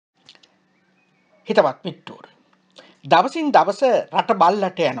හිතවත් මිත්‍රවරු. දවසින් දවස රට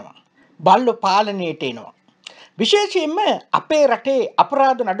බල්ලට යනවා. බල්ලෝ පාලනයට එනවා. විශේෂයෙන්ම අපේ රටේ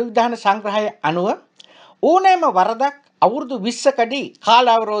අපරාධ නඩු විධාන සංග්‍රහය අනුව ඕනෑම වරදක් අවුරුදු 20කදී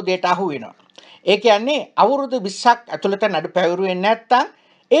කාලාවරෝධයට අහු වෙනවා. ඒ කියන්නේ අවුරුදු 20ක් ඇතුළත නඩු පැවරුවේ නැත්නම්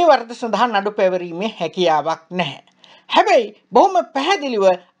ඒ වරද සඳහා නඩු පැවරීමේ හැකියාවක් නැහැ. හැබැයි බොහොම පැහැදිලිව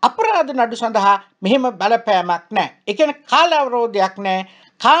අපරාධ නඩු සඳහා මෙහෙම බලපෑමක් නැහැ. ඒ කියන්නේ කාලාවරෝධයක් නැහැ.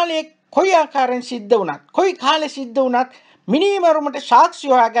 කාලයේ කොයි ආකාරයෙන් සිද්ධ වුණත්, කොයි කාලේ සිද්ධ වුණත් මිනිමරුමට සාක්ෂි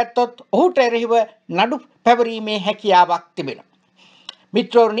හොයාගත්තොත් ඔහුට එරෙහිව නඩු පැවරීමේ හැකියාවක් තිබෙනවා.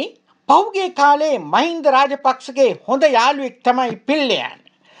 මිත්‍රෝනි, පහුගිය කාලේ මහින්ද රාජපක්ෂගේ හොඳ යාළුවෙක් තමයි පිල්ලයන්.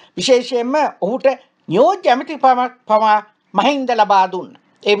 විශේෂයෙන්ම ඔහුට නියෝජ්‍ය ඇමතිපදයක් පවා මහින්ද ලබා දුන්නා.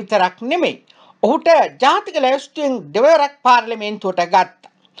 ඒ විතරක් නෙමෙයි. ඔහුට ජාතික ලැයිස්තුවෙන් දෙවරක් පාර්ලිමේන්තුවට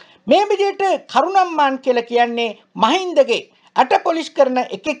ගත්තා. මේ විදිහට කරුණම්මාන් කියලා කියන්නේ මහින්දගේ අට පොලිස් කරන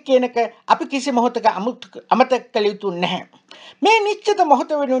එකෙක් කියන එක අපි කිසි මොහොතක අමතක කළ යුතු නැහැ. මේ නිශ්චිත මොහොත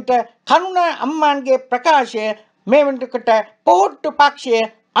වෙනුවට කරුණා අම්මාන්ගේ ප්‍රකාශය මේ වෙනකොට පොහොට්ටු පක්ෂය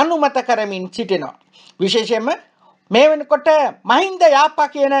අනුමත කරමින් සිටිනවා. විශේෂයෙන්ම මේ වෙනකොට මහින්ද යාපා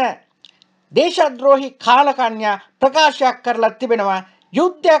කියන දේශද්‍රෝහී කාලකන්‍යා ප්‍රකාශයක් කරලා තිබෙනවා.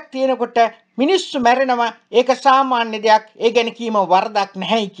 යුද්ධයක් තියෙනකොට මිනිස්සු මැරෙනවා, ඒක සාමාන්‍ය දෙයක්, ඒ ගැන කීම වරදක්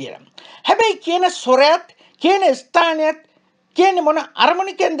නැහැයි කියලා. හැබැයි කියන සොරයත්, කියන ස්ථානයත්, කියන්නේ මොන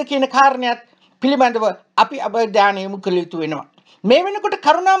අරමුණකින්ද කියන කාරණයක් පිළිබඳව අපි අවධානය යොමු කළ යුතු වෙනවා. මේ වෙනකොට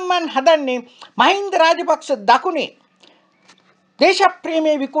කරුණම්මන් හදන්නේ මහින්ද රාජපක්ෂ දකුණේ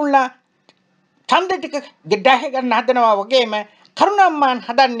දේශප්‍රේමයේ විකුණලා ඡන්ද ටික ගැඩහ ගන්න හදනවා වගේම කරුණම්මන්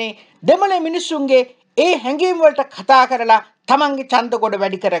හදන්නේ දෙමළ මිනිසුන්ගේ ඒ හැඟීම් වලට කතා කරලා තමන්ගේ ඡන්ද කොට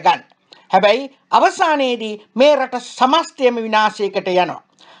වැඩි කරගන්න. හැබැයි අවසානයේදී මේ රට සමස්තයම විනාශයකට යනවා.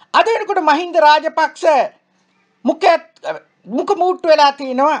 අද වෙනකොට මහින්ද රාජපක්ෂ මුඛ මූට්ටු වෙලා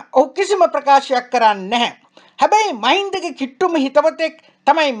තිනවා. ඔහු කිසිම ප්‍රකාශයක් කරන්නේ නැහැ. හැබැයි මහින්දගේ කිට්ටුම හිතවතෙක්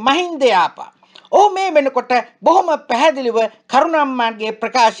තමයි මහින්ද යාපා. ඔහු මේ වෙනකොට බොහොම පැහැදිලිව කරුණම්මාන්ගේ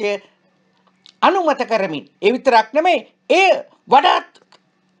ප්‍රකාශය අනුමත කරමින්, ඒ විතරක් නෙමෙයි, ඒ වඩාත්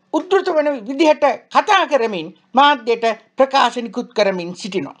උද්දෘත වෙන විදිහට කතා කරමින් මාධ්‍යයට ප්‍රකාශ නිකුත් කරමින්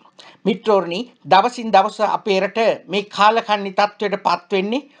සිටිනවා. මිත්‍රෝනි, දවසින් දවස අපේ රට මේ කාලකන්ණි තත්වයට පත්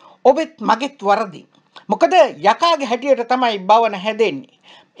වෙන්නේ ඔබෙත් මගෙත් වරදින්. මොකද යකාගේ හැටියට තමයි බවන හැදෙන්නේ.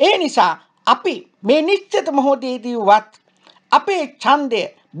 ඒ නිසා අපි මේ නිශ්චිත මොහොතේදීවත් අපේ ඡන්දය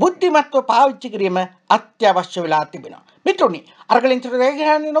බුද්ධිමත්ව පාවිච්චි කිරීම අත්‍යවශ්‍ය වෙලා තිබෙනවා. මිත්‍රෝනි, අරගලින් තුර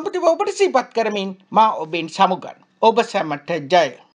දෙගෙන ඔබට සිහිපත් කරමින් මා ඔබෙන් සමුගන්න. ඔබ සැමට ජය.